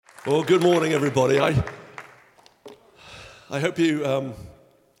Well, good morning, everybody. I hope you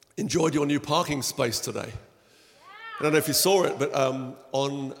enjoyed your new parking space today. I don't know if you saw it, but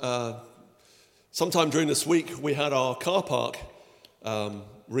sometime during this week, we had our car park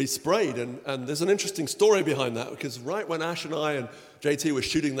resprayed, and there's an interesting story behind that, because right when Ash and I and JT were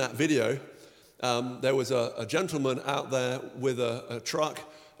shooting that video, there was a gentleman out there with a truck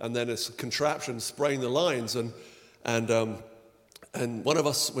and then a contraption spraying the lines, and one of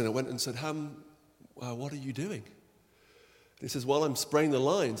us went and said, what are you doing? And he says, well, I'm spraying the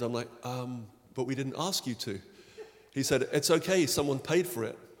lines. I'm like, but we didn't ask you to. He said, it's okay, someone paid for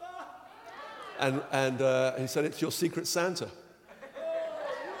it. And he said, it's your secret Santa.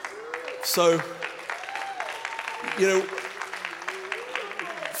 So,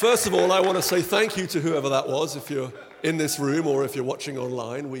 first of all, I want to say thank you to whoever that was, if you're in this room or if you're watching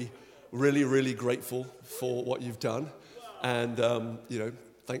online. We really, really grateful for what you've done. And,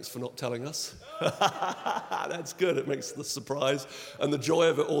 thanks for not telling us. That's good. It makes the surprise and the joy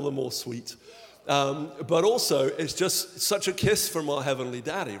of it all the more sweet. But also, it's just such a kiss from our Heavenly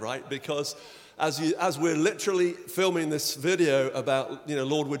Daddy, right? Because as we're literally filming this video about,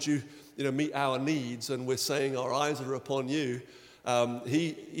 Lord, would you, meet our needs, and we're saying our eyes are upon you,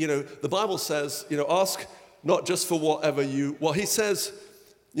 the Bible says, ask not just for whatever he says,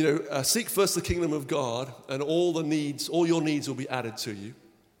 seek first the kingdom of God, and all your needs will be added to you.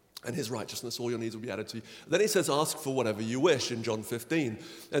 And his righteousness, all your needs will be added to you. Then he says, ask for whatever you wish in John 15.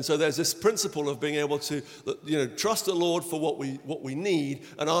 And so there's this principle of being able to, trust the Lord for what we need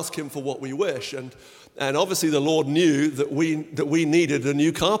and ask him for what we wish. And obviously the Lord knew that we needed a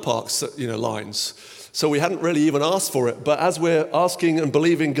new car park, lines. So we hadn't really even asked for it. But as we're asking and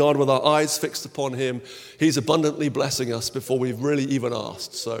believing God with our eyes fixed upon him, he's abundantly blessing us before we've really even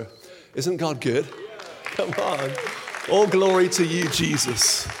asked. So isn't God good? Come on. All glory to you,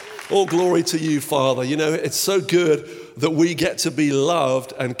 Jesus. All glory to you, Father. It's so good that we get to be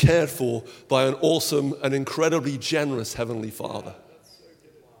loved and cared for by an awesome and incredibly generous Heavenly Father.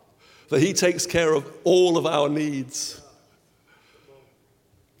 That he takes care of all of our needs.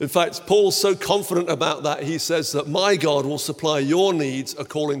 In fact, Paul's so confident about that, he says that my God will supply your needs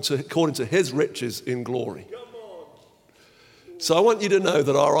according to his riches in glory. So I want you to know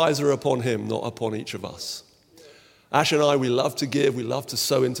that our eyes are upon him, not upon each of us. Ash and I, we love to give, we love to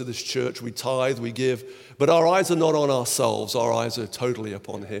sow into this church, we tithe, we give, but our eyes are not on ourselves, our eyes are totally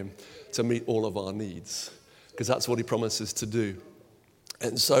upon him to meet all of our needs, because that's what he promises to do.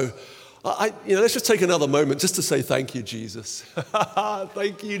 And so, let's just take another moment just to say thank you, Jesus.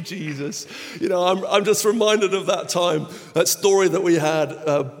 Thank you, Jesus. I'm just reminded of that time, that story that we had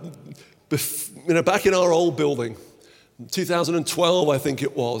back in our old building. 2012, I think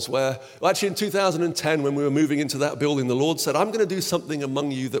it was, actually in 2010, when we were moving into that building, the Lord said, I'm going to do something among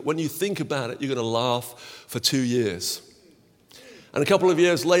you that when you think about it, you're going to laugh for 2 years. And a couple of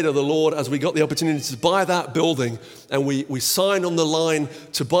years later, the Lord, as we got the opportunity to buy that building, and we signed on the line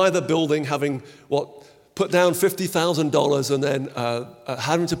to buy the building, having put down $50,000 and then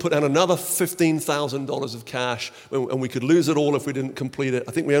having to put down another $15,000 of cash, and we could lose it all if we didn't complete it.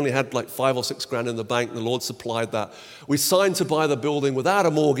 I think we only had like $5 or $6 grand in the bank. The Lord supplied that. We signed to buy the building without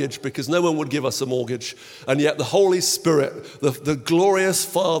a mortgage because no one would give us a mortgage. And yet the Holy Spirit, the glorious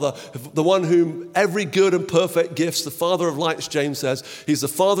Father, the one whom every good and perfect gifts, the Father of lights, James says, he's the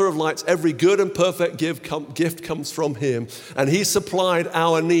Father of lights. Every good and perfect gift comes from him. And he supplied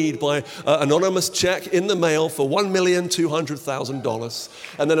our need by an anonymous check in the mail for $1,200,000,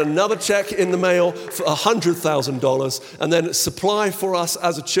 and then another check in the mail for $100,000, and then supply for us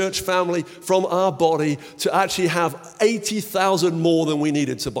as a church family from our body to actually have $80,000 more than we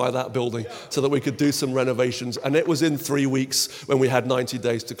needed to buy that building so that we could do some renovations. And it was in 3 weeks when we had 90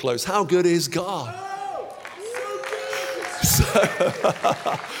 days to close. How good is God?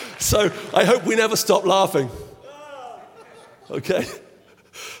 So I hope we never stop laughing. Okay.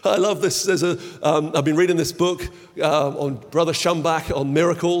 I love this. I've been reading this book on Brother Schambach on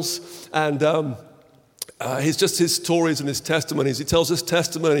miracles, and his stories and his testimonies. He tells this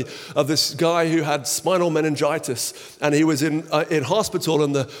testimony of this guy who had spinal meningitis, and he was in hospital,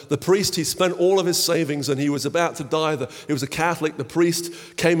 and the priest, he spent all of his savings, and he was about to die. He was a Catholic. The priest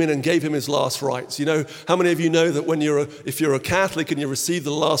came in and gave him his last rites. How many of you know that if you're a Catholic and you receive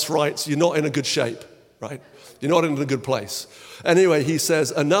the last rites, you're not in a good shape, right? You're not in a good place. Anyway, he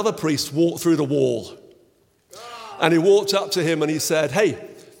says, another priest walked through the wall. And he walked up to him and he said, hey,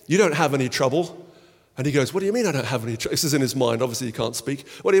 you don't have any trouble. And he goes, what do you mean I don't have any trouble? This is in his mind. Obviously, he can't speak.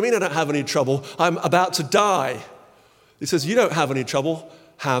 What do you mean I don't have any trouble? I'm about to die. He says, you don't have any trouble.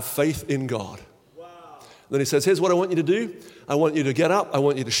 Have faith in God. Wow. Then he says, here's what I want you to do. I want you to get up, I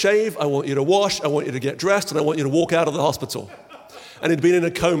want you to shave, I want you to wash, I want you to get dressed, and I want you to walk out of the hospital. And he'd been in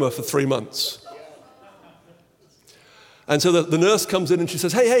a coma for 3 months. And so the nurse comes in and she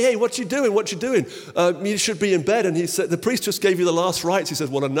says, hey, what you doing? You should be in bed. And he said, the priest just gave you the last rites. He says,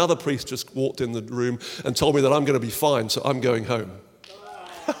 well, another priest just walked in the room and told me that I'm going to be fine, so I'm going home.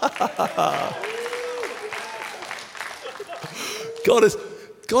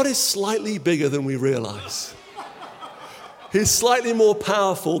 God is slightly bigger than we realize. He's slightly more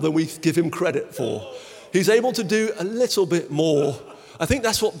powerful than we give him credit for. He's able to do a little bit more. I think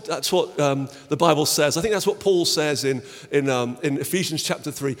that's what the Bible says. I think that's what Paul says in Ephesians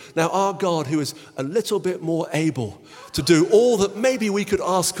chapter 3. Now our God, who is a little bit more able to do all that maybe we could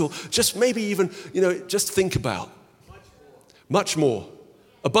ask or just maybe even, just think about. Much more,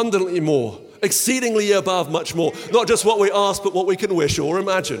 abundantly more, exceedingly above much more. Not just what we ask, but what we can wish or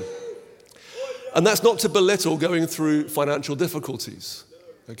imagine. And that's not to belittle going through financial difficulties,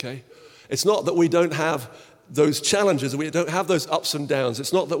 okay? It's not that we don't have those challenges, we don't have those ups and downs.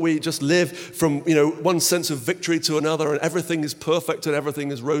 It's not that we just live from, one sense of victory to another and everything is perfect and everything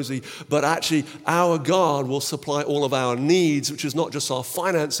is rosy, but actually our God will supply all of our needs, which is not just our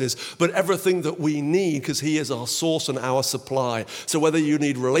finances, but everything that we need, because he is our source and our supply. So whether you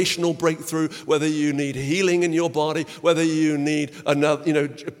need relational breakthrough, whether you need healing in your body, whether you need another,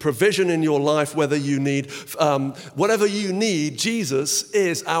 provision in your life, whether you need, whatever you need, Jesus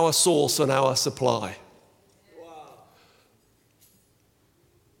is our source and our supply.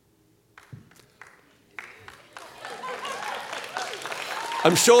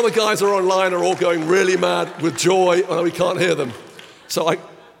 I'm sure the guys are online are all going really mad with joy. Oh, we can't hear them.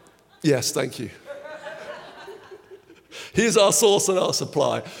 Yes, thank you. He's our source and our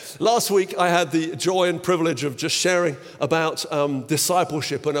supply. Last week, I had the joy and privilege of just sharing about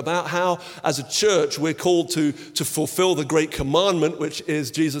discipleship and about how, as a church, we're called to fulfill the great commandment, which is,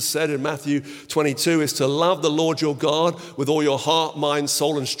 Jesus said in Matthew 22, is to love the Lord your God with all your heart, mind,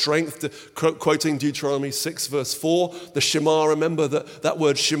 soul, and strength, quoting Deuteronomy 6, verse 4. The Shema, remember that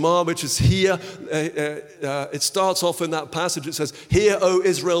word Shema, which is hear. It starts off in that passage. It says, hear, O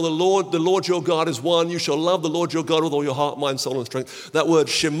Israel, the Lord your God is one. You shall love the Lord your God with all your heart, mind, soul, and strength. That word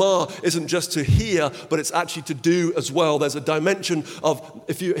Shema isn't just to hear, but it's actually to do as well. There's a dimension of,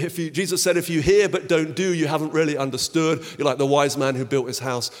 Jesus said, if you hear but don't do, you haven't really understood. You're like the wise man who built his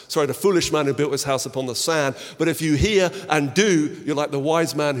house. The foolish man who built his house upon the sand. But if you hear and do, you're like the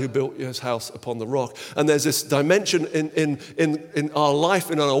wise man who built his house upon the rock. And there's this dimension in our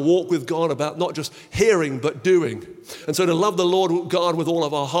life, in our walk with God, about not just hearing but doing. And so to love the Lord God with all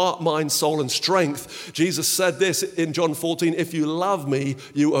of our heart, mind, soul, and strength, Jesus said this in John 14, if you love me,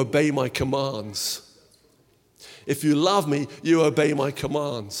 you obey my commands. If you love me, you obey my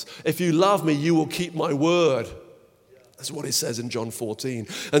commands. If you love me, you will keep my word. That's what he says in John 14.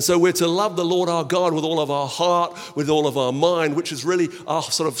 And so we're to love the Lord our God with all of our heart, with all of our mind, which is really our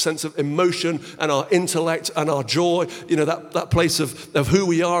sort of sense of emotion and our intellect and our joy, that place of who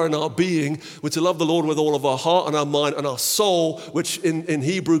we are in our being. We're to love the Lord with all of our heart and our mind and our soul, which in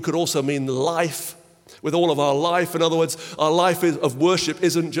Hebrew could also mean life. With all of our life. In other words, our life of worship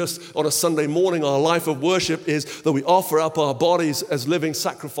isn't just on a Sunday morning. Our life of worship is that we offer up our bodies as living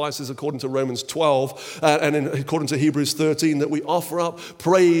sacrifices according to Romans 12 according to Hebrews 13, that we offer up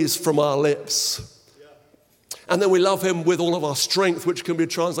praise from our lips. And then we love him with all of our strength, which can be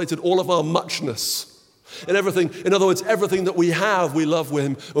translated all of our muchness. In other words, everything that we have, we love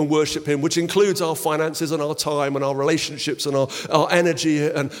him and worship him, which includes our finances and our time and our relationships and our energy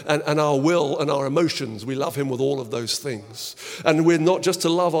and our will and our emotions. We love him with all of those things. And we're not just to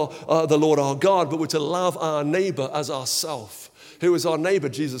love the Lord our God, but we're to love our neighbor as ourself. Who is our neighbor?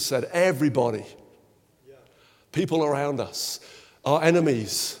 Jesus said, everybody. People around us, our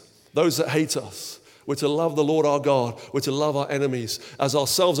enemies, those that hate us. We're to love the Lord our God. We're to love our enemies as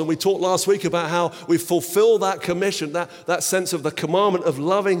ourselves. And we talked last week about how we fulfill that commission, that sense of the commandment of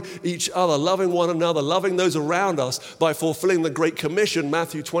loving each other, loving one another, loving those around us by fulfilling the Great Commission,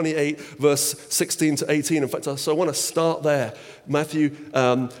 Matthew 28, verse 16 to 18. In fact, so I want to start there. Matthew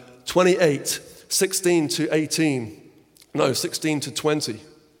 28, 16 to 18. No, 16 to 20.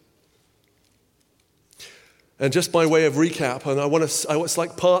 And just by way of recap, and it's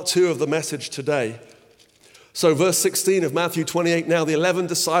like part 2 of the message today. So verse 16 of Matthew 28, now the 11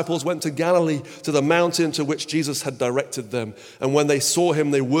 disciples went to Galilee to the mountain to which Jesus had directed them. And when they saw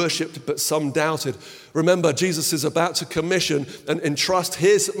him, they worshipped, but some doubted. Remember, Jesus is about to commission and entrust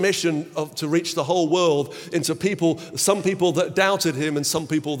his mission to reach the whole world into people, some people that doubted him and some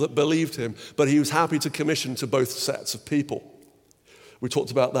people that believed him. But he was happy to commission to both sets of people. We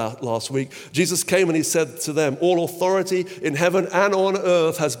talked about that last week. Jesus came and he said to them, all authority in heaven and on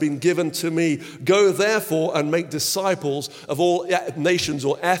earth has been given to me. Go therefore and make disciples of all nations,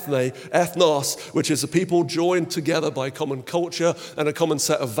 or ethnos, which is a people joined together by common culture and a common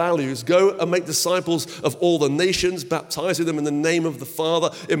set of values. Go and make disciples of all the nations, baptizing them in the name of the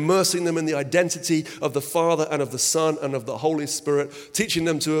Father, immersing them in the identity of the Father and of the Son and of the Holy Spirit, teaching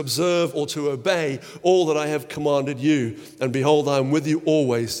them to observe or to obey all that I have commanded you. And behold, I am with you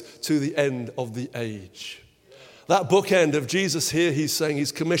always to the end of the age. That bookend of Jesus here, he's saying,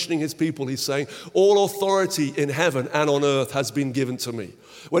 he's commissioning his people. He's saying, all authority in heaven and on earth has been given to me.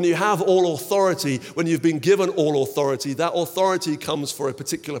 When you have all authority, when you've been given all authority, that authority comes for a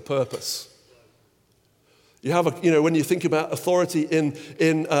particular purpose. You have when you think about authority in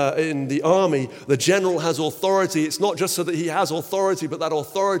the army, the general has authority. It's not just so that he has authority, but that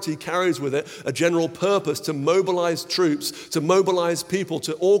authority carries with it a general purpose to mobilize troops, to mobilize people,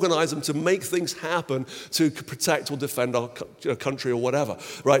 to organize them, to make things happen, to protect or defend our country or whatever.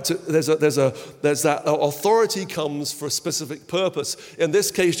 Right? So there's that authority comes for a specific purpose. In this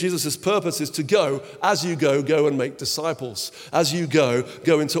case, Jesus' purpose is to go. As you go and make disciples. As you go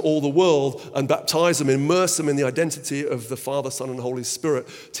into all the world and baptize them, immerse them in the identity of the Father, Son, and Holy Spirit.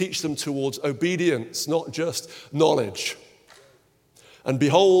 Teach them towards obedience, not just knowledge. And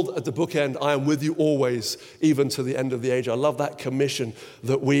behold, at the bookend, I am with you always, even to the end of the age. I love that commission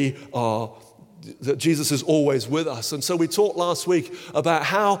that that Jesus is always with us. And so we talked last week about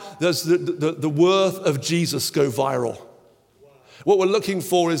how does the worth of Jesus go viral. What we're looking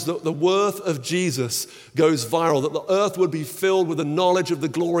for is that the worth of Jesus goes viral, that the earth would be filled with the knowledge of the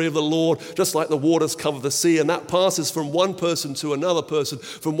glory of the Lord, just like the waters cover the sea. And that passes from one person to another person,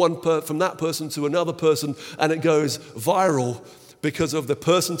 from that person to another person, and it goes viral because of the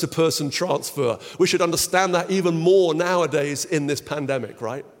person-to-person transfer. We should understand that even more nowadays in this pandemic,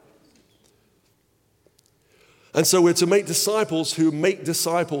 right? And so we're to make disciples who make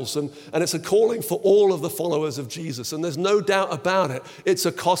disciples, and it's a calling for all of the followers of Jesus. And there's no doubt about it, it's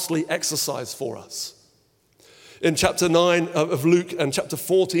a costly exercise for us. In chapter 9 of Luke and chapter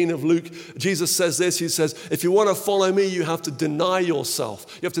 14 of Luke, Jesus says this. He says, if you want to follow me, you have to deny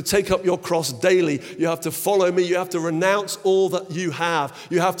yourself. You have to take up your cross daily. You have to follow me. You have to renounce all that you have.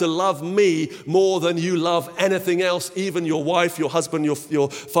 You have to love me more than you love anything else, even your wife, your husband,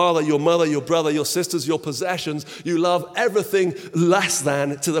 your father, your mother, your brother, your sisters, your possessions. You love everything less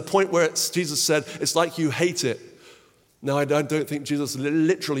than, to the point where Jesus said, it's like you hate it. Now, I don't think Jesus is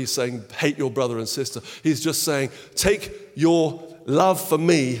literally saying, hate your brother and sister. He's just saying, take your love for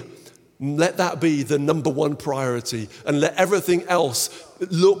me, let that be the number one priority, and let everything else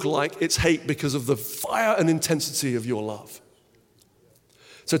look like it's hate because of the fire and intensity of your love.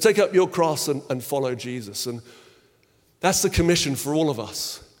 So take up your cross and follow Jesus. And that's the commission for all of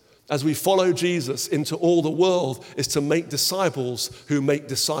us. As we follow Jesus into all the world, is to make disciples who make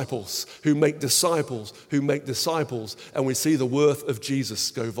disciples, who make disciples, who make disciples, and we see the worth of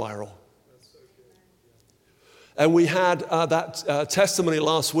Jesus go viral. And we had that testimony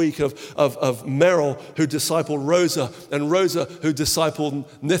last week of Meryl, who discipled Rosa, and Rosa, who discipled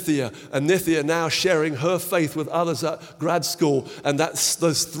Nithya, and Nithya now sharing her faith with others at grad school. And that's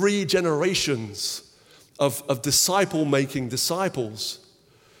those 3 generations of disciple-making disciples,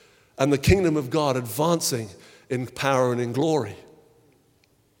 and the kingdom of God advancing in power and in glory.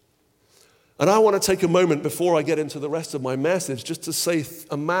 And I want to take a moment before I get into the rest of my message just to say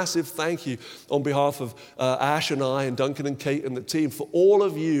a massive thank you on behalf of Ash and I and Duncan and Kate and the team for all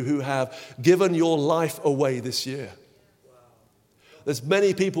of you who have given your life away this year. There's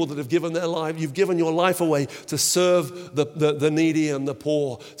many people that have given their life. You've given your life away to serve the needy and the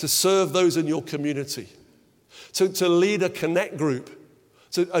poor, to serve those in your community, to lead a connect group,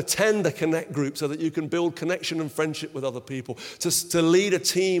 to attend a connect group so that you can build connection and friendship with other people, to lead a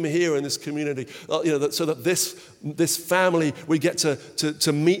team here in this community, so that this family, we get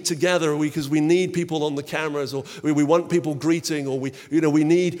to meet together because we need people on the cameras, or we want people greeting, or we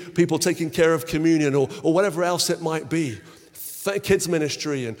need people taking care of communion, or whatever else it might be. Kids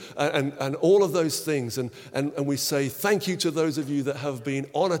ministry and all of those things. And we say thank you to those of you that have been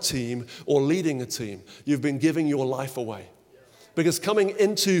on a team or leading a team. You've been giving your life away. Because coming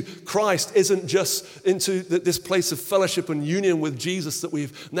into Christ isn't just into this place of fellowship and union with Jesus that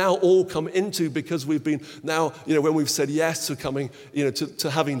we've now all come into, because we've been now, when we've said yes to coming,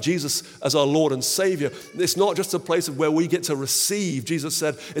 to having Jesus as our Lord and Savior. It's not just a place of where we get to receive. Jesus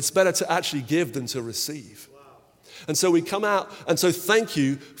said it's better to actually give than to receive. And so we come out, and so thank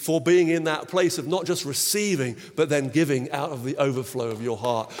you for being in that place of not just receiving, but then giving out of the overflow of your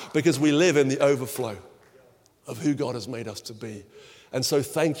heart, because we live in the overflow of who God has made us to be. And so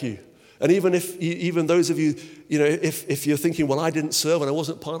thank you. And even those of you, if you're thinking, well, I didn't serve and I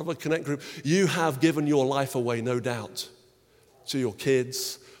wasn't part of a Connect group, you have given your life away, no doubt, to your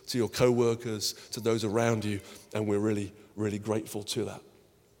kids, to your co-workers, to those around you, and we're really, really grateful to that.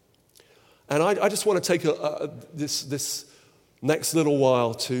 And I just want to take this next little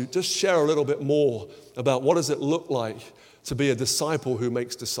while to just share a little bit more about what does it look like to be a disciple who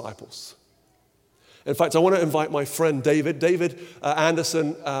makes disciples. In fact, I want to invite my friend David. David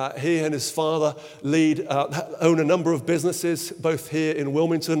Anderson, he and his father own a number of businesses, both here in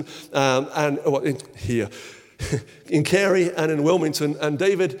Wilmington in Cary and in Wilmington. And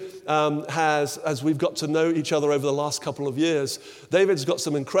David has, as we've got to know each other over the last couple of years, David's got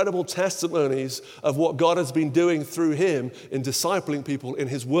some incredible testimonies of what God has been doing through him in discipling people in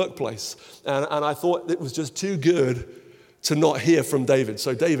his workplace. And I thought it was just too good to not hear from David.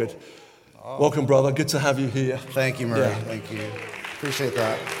 So David, welcome, brother. Good to have you here. Thank you, Murray. Yeah. Thank you. Appreciate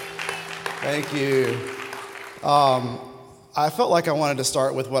that. Thank you. I felt like I wanted to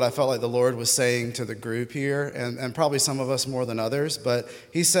start with what I felt like the Lord was saying to the group here, and probably some of us more than others, but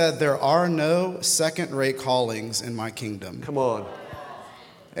he said, there are no second-rate callings in my kingdom. Come on.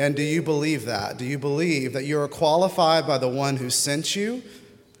 And do you believe that? Do you believe that you are qualified by the one who sent you,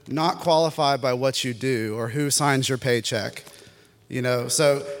 not qualified by what you do or who signs your paycheck?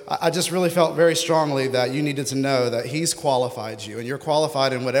 So I just really felt very strongly that you needed to know that he's qualified you, and you're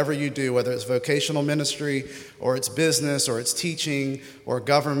qualified in whatever you do, whether it's vocational ministry or it's business or it's teaching or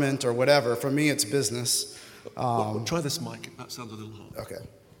government or whatever. For me, it's business. Try this mic. That sounds a little hard. Okay.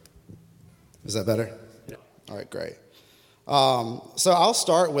 Is that better? Yeah. All right, great. So I'll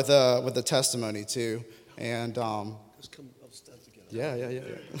start with a testimony too, and I'll stand together. Yeah.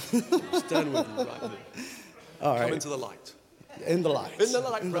 Stand with you right now. All right. Come into the light. In the light. In the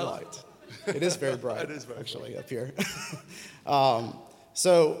light, In the brother. light. It is very bright. It is very actually, up here.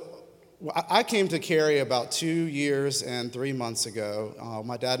 So I came to Cary about 2 years and 3 months ago.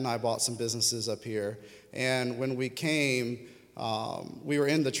 My dad and I bought some businesses up here. And when we came, we were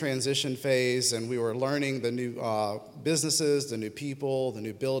in the transition phase, and we were learning the new businesses, the new people, the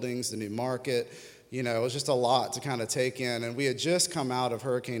new buildings, the new market. It was just a lot to kind of take in. And we had just come out of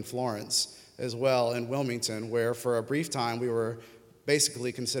Hurricane Florence as well in Wilmington, where for a brief time we were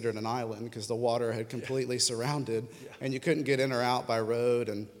basically considered an island because the water had completely surrounded, and you couldn't get in or out by road,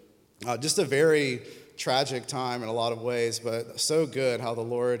 and just a very tragic time in a lot of ways, but so good how the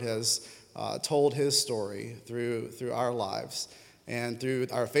Lord has told his story through our lives and through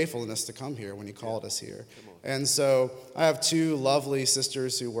our faithfulness to come here when he called us here. And so I have 2 lovely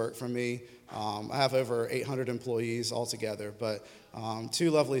sisters who work for me. I have over 800 employees altogether, but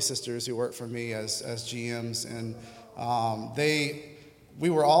 2 lovely sisters who work for me as GMs, and we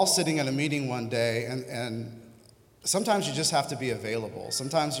were all sitting in a meeting one day, and sometimes you just have to be available.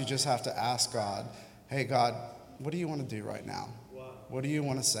 Sometimes you just have to ask God, hey, God, what do you want to do right now? Wow. What do you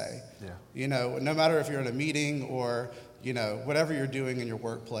want to say? Yeah. No matter if you're in a meeting or, whatever you're doing in your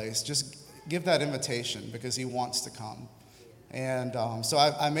workplace, just give that invitation because he wants to come. And so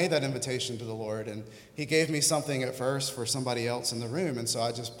I made that invitation to the Lord, and he gave me something at first for somebody else in the room, and so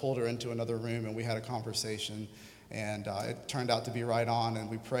I just pulled her into another room, and we had a conversation, and it turned out to be right on, and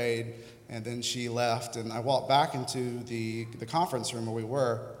we prayed, and then she left, and I walked back into the conference room where we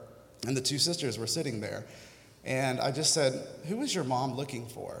were, and the 2 sisters were sitting there, and I just said, who is your mom looking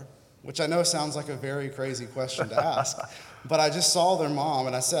for? Which I know sounds like a very crazy question to ask, but I just saw their mom,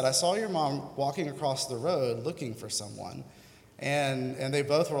 and I said, I saw your mom walking across the road looking for someone. And they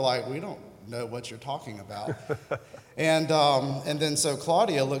both were like, we don't know what you're talking about. and then so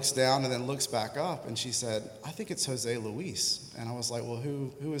Claudia looks down and then looks back up, and she said, I think it's Jose Luis. And I was like, well,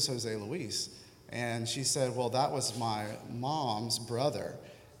 who is Jose Luis? And she said, well, that was my mom's brother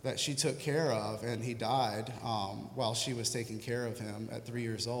that she took care of, and he died while she was taking care of him at 3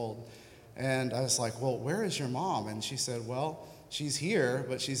 years old. And I was like, well, where is your mom? And she said, well, she's here,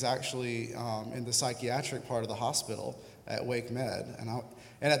 but she's actually in the psychiatric part of the hospital at Wake Med.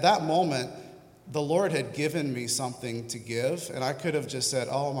 And at that moment, the Lord had given me something to give, and I could have just said,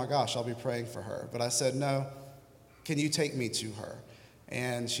 oh my gosh, I'll be praying for her. But I said, no, can you take me to her?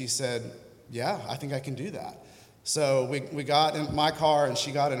 And she said, yeah, I think I can do that. So we got in my car, and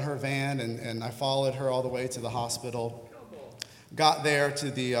she got in her van, and I followed her all the way to the hospital. Got there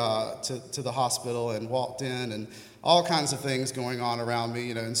to the hospital and walked in, and all kinds of things going on around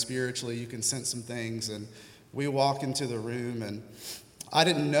me, and spiritually you can sense some things. And we walk into the room, and I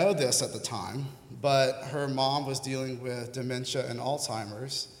didn't know this at the time, but her mom was dealing with dementia and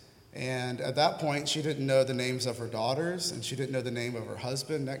Alzheimer's. And at that point, she didn't know the names of her daughters, and she didn't know the name of her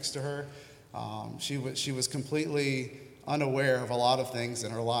husband next to her. She was completely unaware of a lot of things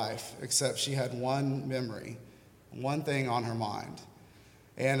in her life, except she had one memory, one thing on her mind.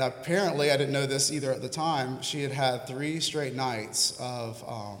 And apparently, I didn't know this either at the time, she had had 3 straight nights of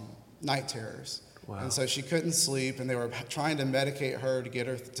night terrors. Wow. And so she couldn't sleep, and they were trying to medicate her to get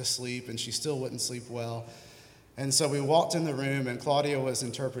her to sleep, and she still wouldn't sleep well. And so we walked in the room, and Claudia was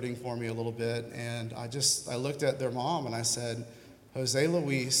interpreting for me a little bit, and I looked at their mom, and I said, Jose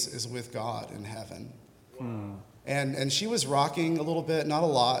Luis is with God in heaven. Wow. And she was rocking a little bit, not a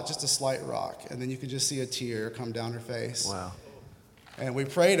lot, just a slight rock, and then you could just see a tear come down her face. Wow. And we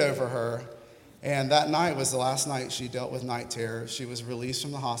prayed over her, and that night was the last night she dealt with night terror. She was released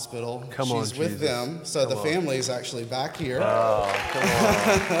from the hospital. She's with them, so the family is actually back here. Oh, come on.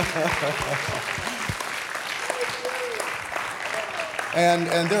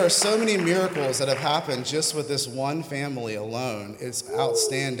 And there are so many miracles that have happened just with this one family alone. It's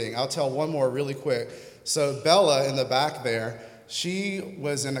outstanding. I'll tell one more really quick. So Bella in the back there, she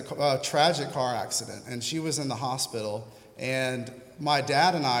was in a tragic car accident, and she was in the hospital. And my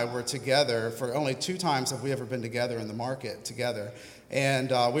dad and I were together for only 2 times have we ever been together in the market together.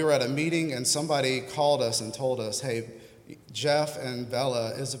 And we were at a meeting, and somebody called us and told us, hey, Jeff and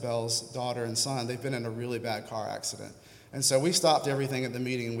Bella, Isabel's daughter and son, they've been in a really bad car accident. And so we stopped everything at the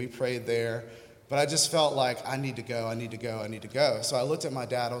meeting, and we prayed there. But I just felt like, I need to go. So I looked at my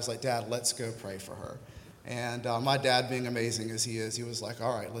dad. I was like, Dad, let's go pray for her. And my dad, being amazing as he is, he was like,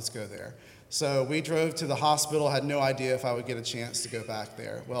 all right, let's go there. So we drove to the hospital, had no idea if I would get a chance to go back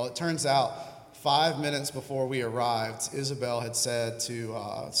there. Well, it turns out 5 minutes before we arrived, Isabel had said to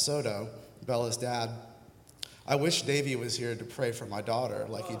Soto, Bella's dad, I wish Davey was here to pray for my daughter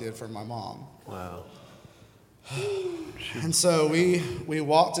like he did for my mom. Wow. And so we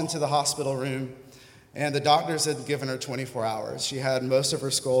walked into the hospital room, and the doctors had given her 24 hours. She had most of her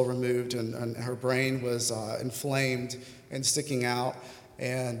skull removed, and her brain was inflamed and sticking out.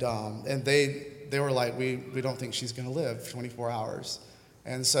 And they were like, we don't think she's going to live 24 hours.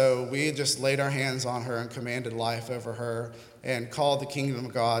 And so we just laid our hands on her and commanded life over her and called the kingdom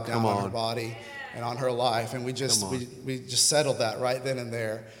of God down on her body and on her life. And we just settled that right then and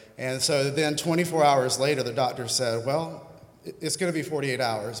there. And so then 24 hours later, the doctor said, well, it's going to be 48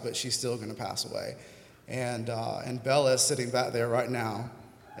 hours, but she's still going to pass away. And Bella is sitting back there right now.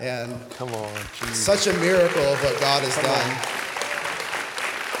 And come on, Jesus. Such a miracle of what God has done.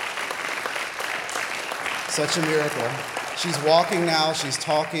 Such a miracle. She's walking now, she's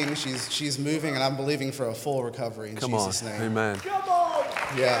talking, she's moving, and I'm believing for a full recovery in Jesus' name. Amen. Come on.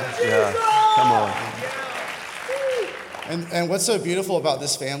 Yeah. Come on. And what's so beautiful about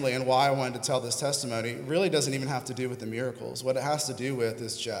this family and why I wanted to tell this testimony really doesn't even have to do with the miracles. What it has to do with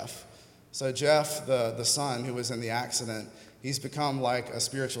is Jeff. So Jeff, the son who was in the accident, he's become like a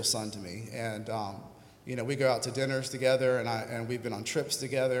spiritual son to me. And we go out to dinners together, and we've been on trips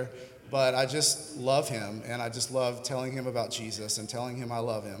together. But I just love him, and I just love telling him about Jesus and telling him I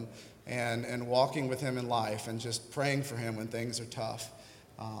love him and walking with him in life and just praying for him when things are tough.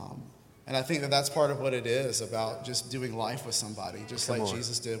 And I think that that's part of what it is about just doing life with somebody, just like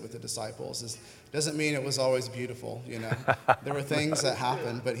Jesus did with the disciples. It doesn't mean it was always beautiful, There were things that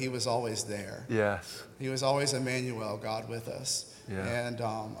happened, but he was always there. Yes. He was always Emmanuel, God with us. Yeah. And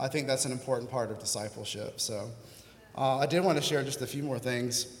I think that's an important part of discipleship. So I did want to share just a few more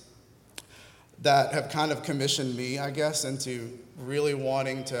things that have kind of commissioned me, I guess, into really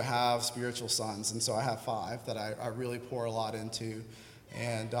wanting to have spiritual sons. And so I have 5 that I really pour a lot into.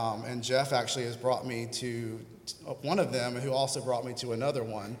 And Jeff actually has brought me to one of them, who also brought me to another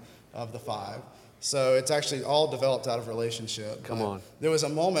one of the 5. So it's actually all developed out of relationship. Come on. There was a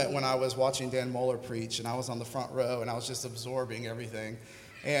moment when I was watching Dan Mohler preach, and I was on the front row, and I was just absorbing everything.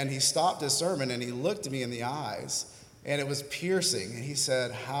 And he stopped his sermon, and he looked me in the eyes, and it was piercing. And he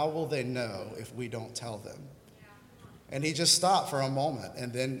said, how will they know if we don't tell them? And he just stopped for a moment.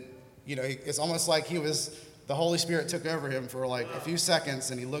 And then, it's almost like the Holy Spirit took over him for like a few seconds,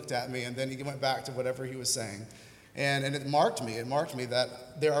 and he looked at me, and then he went back to whatever he was saying. And it marked me. It marked me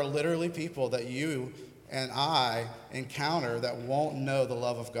that there are literally people that you and I encounter that won't know the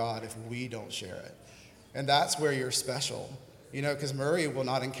love of God if we don't share it. And that's where you're special, because Murray will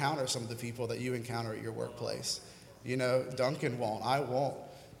not encounter some of the people that you encounter at your workplace. Duncan won't, I won't,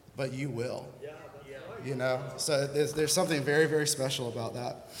 but you will. So there's something very, very special about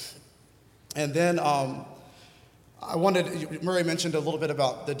that. And then Murray mentioned a little bit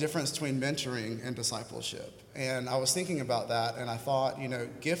about the difference between mentoring and discipleship. And I was thinking about that, and I thought,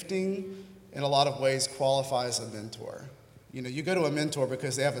 gifting in a lot of ways qualifies a mentor. You go to a mentor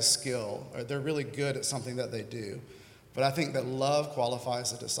because they have a skill, or they're really good at something that they do. But I think that love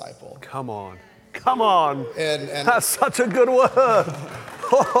qualifies a disciple. Come on. Come on. And That's such a good word.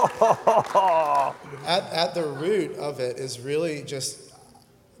 at the root of it is really just,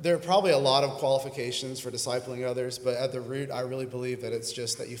 there are probably a lot of qualifications for discipling others, but at the root, I really believe that it's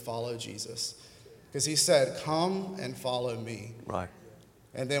just that you follow Jesus. Because he said, come and follow me. Right.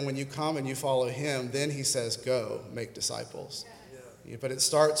 And then when you come and you follow him, then he says, go, make disciples. But it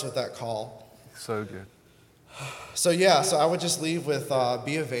starts with that call. So good. So I would just leave with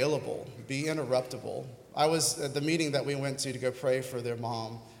be available, be interruptible. I was at the meeting that we went to go pray for their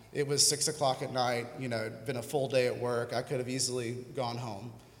mom. It was 6:00 at night, it'd been a full day at work. I could have easily gone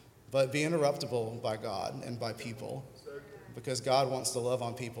home. But be interruptible by God and by people, because God wants to love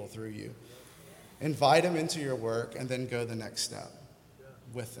on people through you. Invite them into your work and then go the next step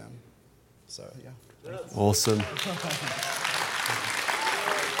with them. So, yeah. Awesome.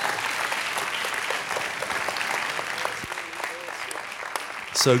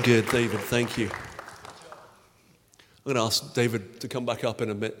 So good, David. Thank you. I'm going to ask David to come back up in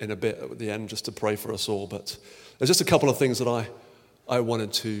a bit at the end just to pray for us all. But there's just a couple of things that I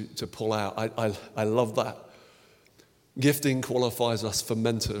wanted to pull out. I love that. Gifting qualifies us for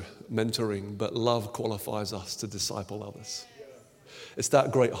mentoring, but love qualifies us to disciple others. It's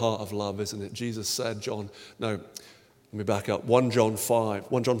that great heart of love, isn't it? Jesus said, let me back up. 1 John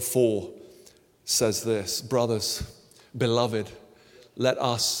 4 says this, brothers, beloved, let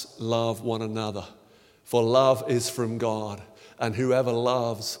us love one another, for love is from God, and whoever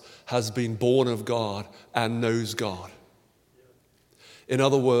loves has been born of God and knows God. In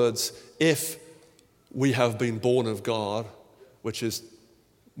other words, if we have been born of God, which is,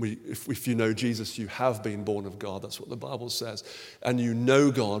 if you know Jesus, you have been born of God. That's what the Bible says. And you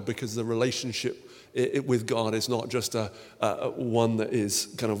know God because the relationship with God is not just a one that is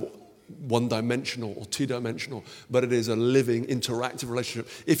kind of one-dimensional or two-dimensional, but it is a living, interactive relationship.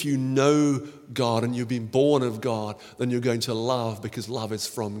 If you know God and you've been born of God, then you're going to love because love is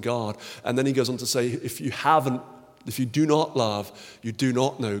from God. And then he goes on to say, if you do not love, you do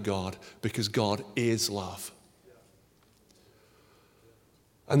not know God because God is love.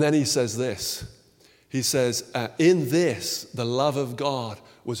 And then he says this. He says, in this, the love of God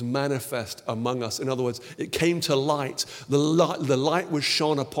was manifest among us. In other words, it came to light. The light was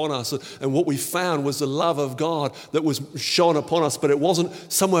shone upon us. And what we found was the love of God that was shone upon us. But it wasn't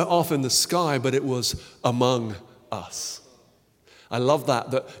somewhere off in the sky, but it was among us. I love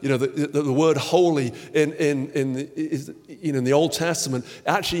that the word holy in the Old Testament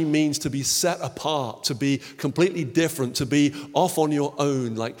actually means to be set apart, to be completely different, to be off on your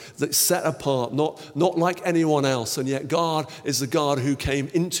own, like set apart, not like anyone else. And yet God is the God who came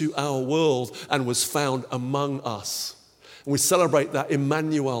into our world and was found among us. And we celebrate that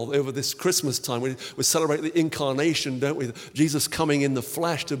Emmanuel over this Christmas time. We celebrate the incarnation, don't we? Jesus coming in the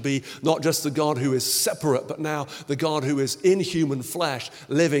flesh to be not just the God who is separate, but now the God who is in human flesh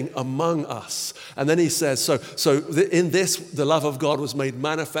living among us. And then he says, in this, the love of God was made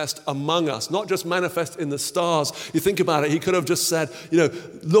manifest among us, not just manifest in the stars. You think about it, he could have just said,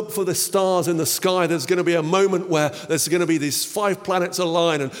 look for the stars in the sky. There's going to be a moment where there's going to be these 5 planets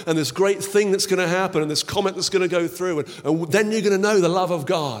align and this great thing that's going to happen and this comet that's going to go through and then you're going to know the love of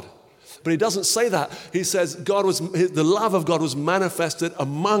God. But he doesn't say that. He says the love of God was manifested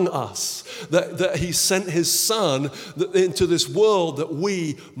among us, that he sent his son into this world that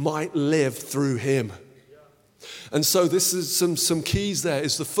we might live through him. And so this is some keys there.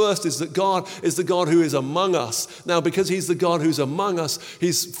 The first is that God is the God who is among us. Now, because he's the God who's among us,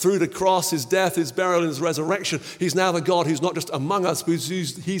 he's through the cross, his death, his burial, and his resurrection. He's now the God who's not just among us, but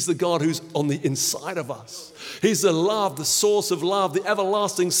he's the God who's on the inside of us. He's the love, the source of love, the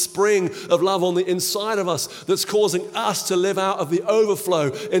everlasting spring of love on the inside of us that's causing us to live out of the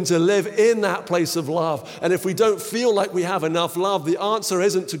overflow and to live in that place of love. And if we don't feel like we have enough love, the answer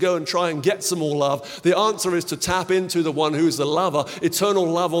isn't to go and try and get some more love. The answer is to tap into the one who is the lover, eternal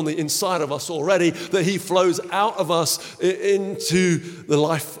love on the inside of us already, that he flows out of us into the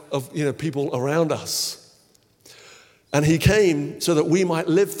life of people around us. And he came so that we might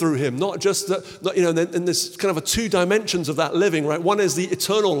live through him, not just that, and there's kind of 2 dimensions of that living, right? One is the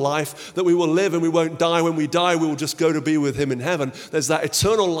eternal life that we will live and we won't die. When we die, we will just go to be with him in heaven. There's that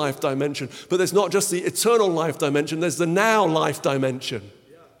eternal life dimension. But there's not just the eternal life dimension, there's the now life dimension.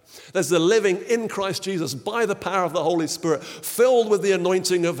 There's the living in Christ Jesus by the power of the Holy Spirit, filled with the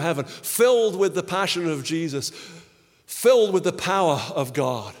anointing of heaven, filled with the passion of Jesus, filled with the power of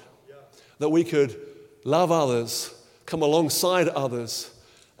God, that we could love others, come alongside others,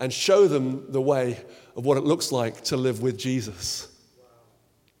 and show them the way of what it looks like to live with Jesus.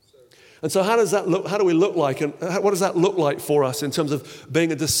 And so how does that look? How do we look like? And what does that look like for us in terms of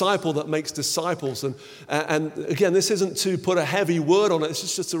being a disciple that makes disciples? And again, this isn't to put a heavy word on it.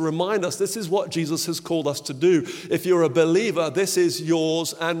 It's just to remind us this is what Jesus has called us to do. If you're a believer, this is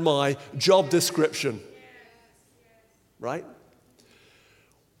yours and my job description. Right?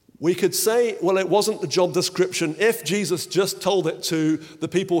 We could say, well, it wasn't the job description if Jesus just told it to the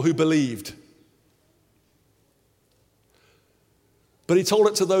people who believed. But he told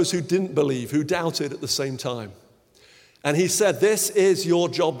it to those who didn't believe, who doubted at the same time. And he said, this is your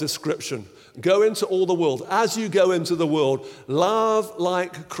job description. Go into all the world. As you go into the world, love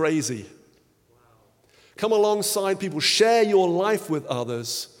like crazy. Come alongside people. Share your life with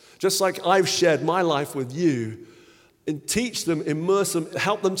others, just like I've shared my life with you. And teach them, immerse them,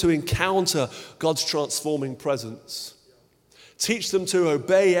 help them to encounter God's transforming presence. Teach them to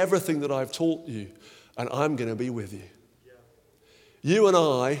obey everything that I've taught you, and I'm going to be with you. You and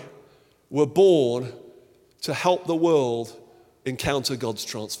I were born to help the world encounter God's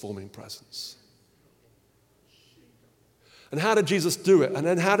transforming presence. And how did Jesus do it? And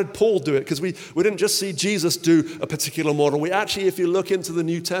then how did Paul do it? Because we didn't just see Jesus do a particular model. We actually, if you look into the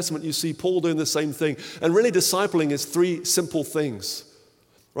New Testament, you see Paul doing the same thing. And really discipling is 3 simple things,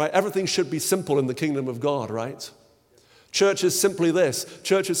 right? Everything should be simple in the kingdom of God, right? Church is simply this.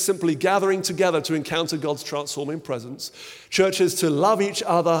 Church is simply gathering together to encounter God's transforming presence. Church is to love each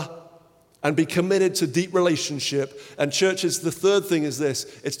other and be committed to deep relationship. And church is, the third thing is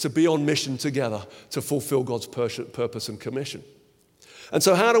this. It's to be on mission together to fulfill God's purpose and commission. And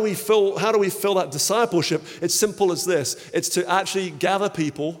so how do we fill that discipleship? It's simple as this. It's to actually gather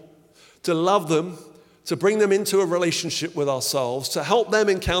people, to love them, to bring them into a relationship with ourselves, to help them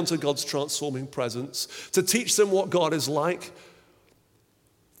encounter God's transforming presence, to teach them what God is like,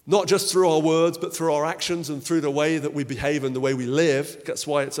 not just through our words, but through our actions and through the way that we behave and the way we live. That's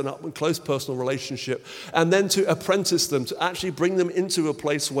why it's an up and close personal relationship. And then to apprentice them, to actually bring them into a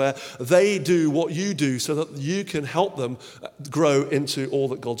place where they do what you do so that you can help them grow into all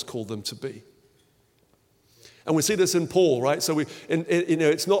that God's called them to be. And we see this in Paul, right? So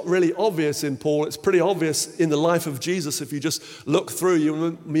it's not really obvious in Paul. It's pretty obvious in the life of Jesus. If you just look through,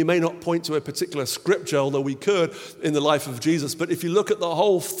 you may not point to a particular scripture, although we could, in the life of Jesus. But if you look at the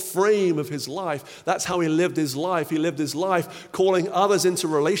whole frame of his life, that's how he lived his life. He lived his life calling others into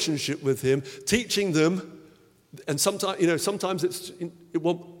relationship with him, teaching them. And sometimes it's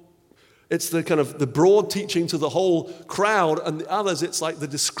the kind of the broad teaching to the whole crowd, and the others, it's like the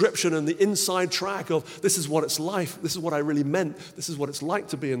description and the inside track of this is what it's like, this is what I really meant, this is what it's like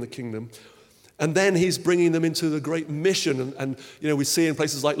to be in the kingdom. And then he's bringing them into the great mission, and we see in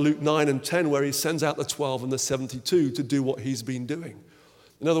places like Luke 9 and 10 where he sends out the 12 and the 72 to do what he's been doing.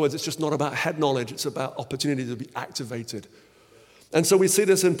 In other words, it's just not about head knowledge, it's about opportunity to be activated. And so we see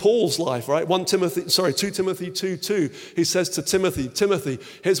this in Paul's life, right? 2 Timothy 2:2. He says to Timothy,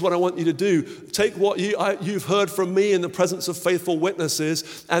 here's what I want you to do. Take what you've heard from me in the presence of faithful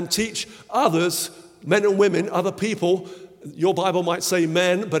witnesses and teach others, men and women, other people. Your Bible might say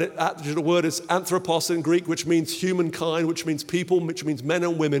men, but the word is anthropos in Greek, which means humankind, which means people, which means men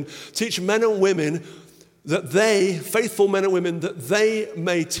and women. Teach men and women faithful men and women, that they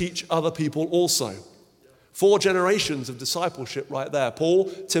may teach other people also. 4 generations of discipleship right there. Paul,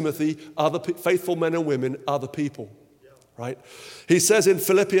 Timothy, other faithful men and women, other people. Right? He says in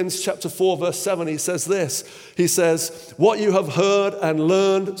Philippians chapter 4, verse 7, he says this. He says, what you have learned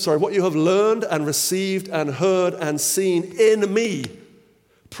and received and heard and seen in me,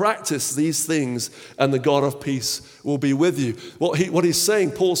 practice these things, and the God of peace will be with you. What he's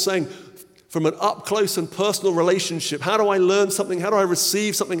saying, Paul's saying, from an up-close and personal relationship, how do I learn something? How do I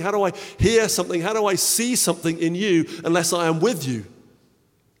receive something? How do I hear something? How do I see something in you unless I am with you?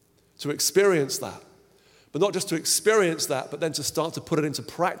 To experience that. But not just to experience that, but then to start to put it into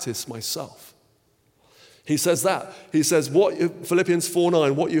practice myself. He says that. He says, Philippians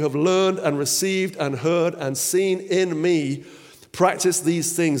 4:9, what you have learned and received and heard and seen in me, practice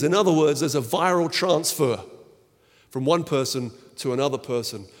these things. In other words, there's a viral transfer from one person to another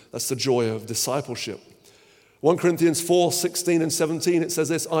person. That's the joy of discipleship. 1 Corinthians 4:16 and 17, it says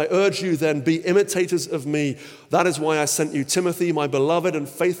this, I urge you then, be imitators of me. That is why I sent you Timothy, my beloved and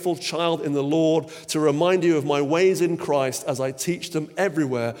faithful child in the Lord, to remind you of my ways in Christ as I teach them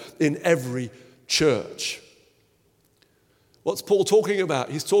everywhere in every church. What's Paul talking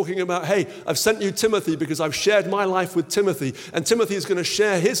about? He's talking about, hey, I've sent you Timothy because I've shared my life with Timothy, and Timothy is going to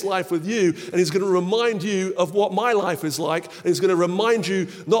share his life with you, and he's going to remind you of what my life is like, and he's going to remind you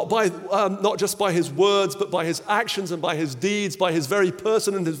not just by his words, but by his actions and by his deeds, by his very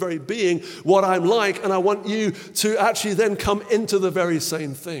person and his very being, what I'm like, and I want you to actually then come into the very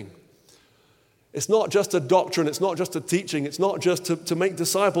same thing. It's not just a doctrine, it's not just a teaching, it's not just to make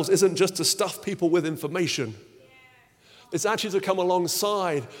disciples, isn't just to stuff people with information. It's actually to come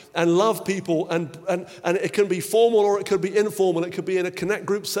alongside and love people, and it can be formal or it could be informal. It could be in a connect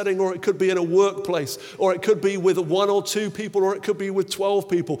group setting, or it could be in a workplace, or it could be with 1 or 2 people, or it could be with 12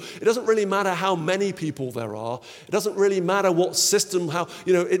 people. It doesn't really matter how many people there are. It doesn't really matter what system,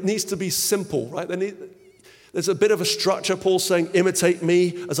 it needs to be simple, right? There's a bit of a structure. Paul's saying, imitate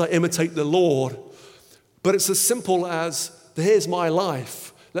me as I imitate the Lord. But it's as simple as, here's my life.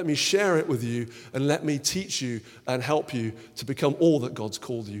 Let me share it with you, and let me teach you and help you to become all that God's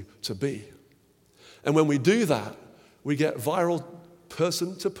called you to be. And when we do that, we get viral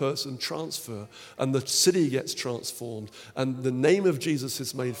person-to-person transfer, and the city gets transformed, and the name of Jesus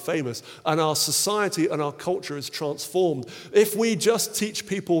is made famous, and our society and our culture is transformed. If we just teach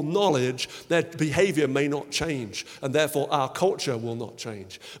people knowledge, their behavior may not change, and therefore our culture will not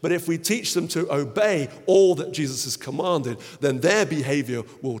change. But if we teach them to obey all that Jesus has commanded, then their behavior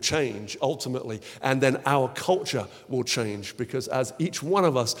will change ultimately, and then our culture will change, because as each one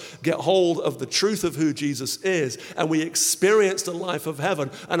of us get hold of the truth of who Jesus is, and we experience the life of heaven,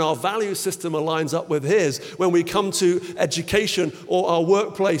 and our value system aligns up with his, when we come to education or our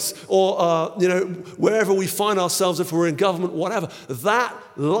workplace or wherever we find ourselves, if we're in government, whatever, that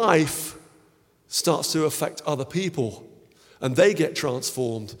life starts to affect other people, and they get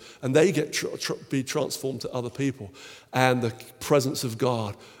transformed, and they get be transformed to other people, and the presence of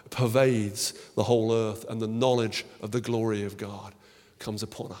God pervades the whole earth, and the knowledge of the glory of God comes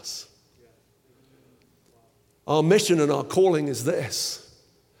upon us. Our mission and our calling is this.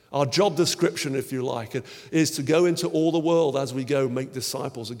 Our job description, if you like, is to go into all the world as we go make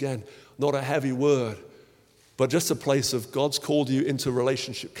disciples. Again, not a heavy word, but just a place of God's called you into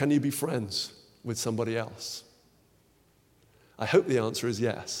relationship. Can you be friends with somebody else? I hope the answer is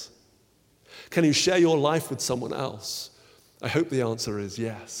yes. Can you share your life with someone else? I hope the answer is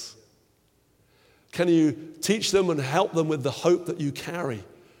yes. Can you teach them and help them with the hope that you carry?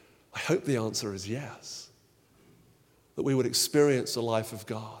 I hope the answer is yes. That we would experience the life of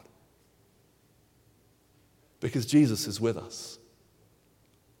God. Because Jesus is with us.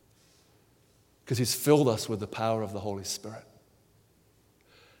 Because he's filled us with the power of the Holy Spirit.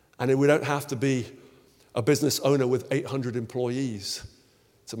 And we don't have to be a business owner with 800 employees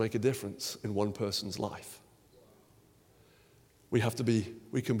to make a difference in one person's life. We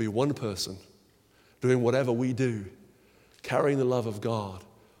can be one person doing whatever we do, carrying the love of God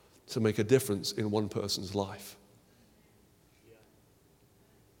to make a difference in one person's life.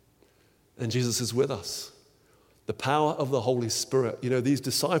 And Jesus is with us. The power of the Holy Spirit. These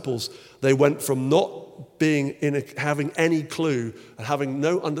disciples, they went from not having any clue and having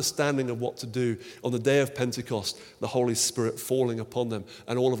no understanding of what to do on the day of Pentecost, the Holy Spirit falling upon them.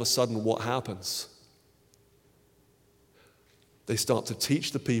 And all of a sudden, what happens? They start to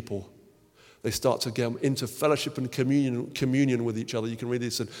teach the people. They start to get into fellowship and communion with each other. You can read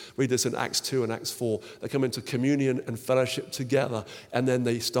this in Acts 2 and Acts 4. They come into communion and fellowship together, and then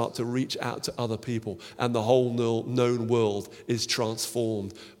they start to reach out to other people. And the whole known world is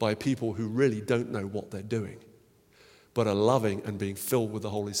transformed by people who really don't know what they're doing, but are loving and being filled with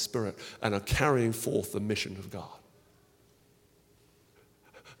the Holy Spirit and are carrying forth the mission of God.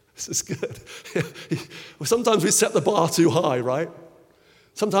 This is good. Sometimes we set the bar too high, right?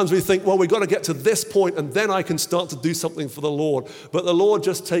 Sometimes we think, well, we've got to get to this point and then I can start to do something for the Lord. But the Lord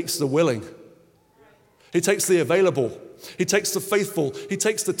just takes the willing. He takes the available. He takes the faithful. He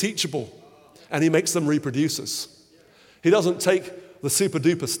takes the teachable. And he makes them reproducers. He doesn't take the super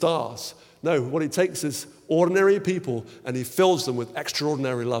duper stars. No, what he takes is ordinary people and he fills them with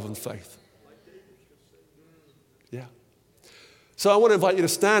extraordinary love and faith. Yeah. So I want to invite you to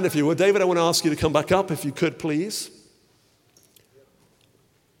stand if you would. David, I want to ask you to come back up if you could, please.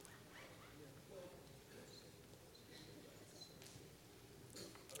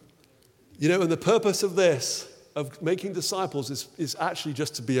 And the purpose of this, of making disciples, is actually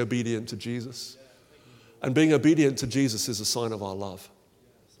just to be obedient to Jesus. And being obedient to Jesus is a sign of our love.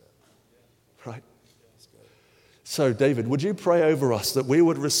 Right? So, David, would you pray over us that we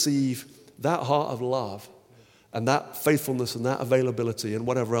would receive that heart of love and that faithfulness and that availability and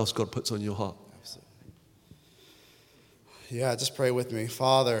whatever else God puts on your heart? Yeah, just pray with me.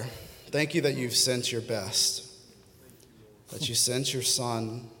 Father, thank you that you've sent your best, that you sent your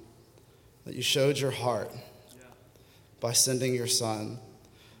Son, that you showed your heart by sending your Son.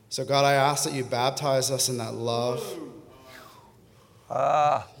 So God, I ask that you baptize us in that love,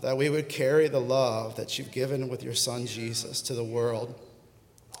 that we would carry the love that you've given with your Son Jesus to the world.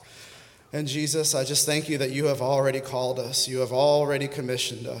 And Jesus, I just thank you that you have already called us. You have already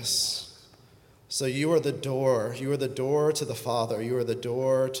commissioned us. So you are the door. You are the door to the Father. You are the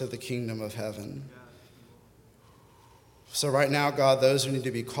door to the kingdom of heaven. So right now, God, those who need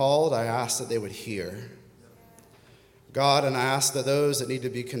to be called, I ask that they would hear. God, and I ask that those that need to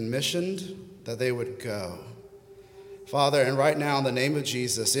be commissioned, that they would go. Father, and right now in the name of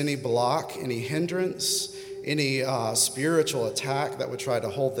Jesus, any block, any hindrance, any spiritual attack that would try to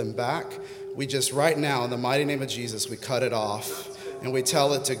hold them back, we just right now in the mighty name of Jesus, we cut it off. And we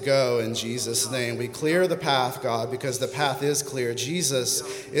tell it to go in Jesus' name. We clear the path, God, because the path is clear.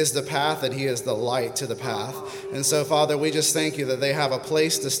 Jesus is the path and he is the light to the path. And so, Father, we just thank you that they have a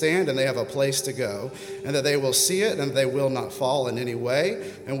place to stand and they have a place to go, and that they will see it and they will not fall in any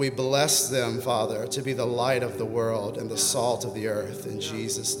way. And we bless them, Father, to be the light of the world and the salt of the earth. In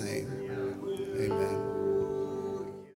Jesus' name, amen.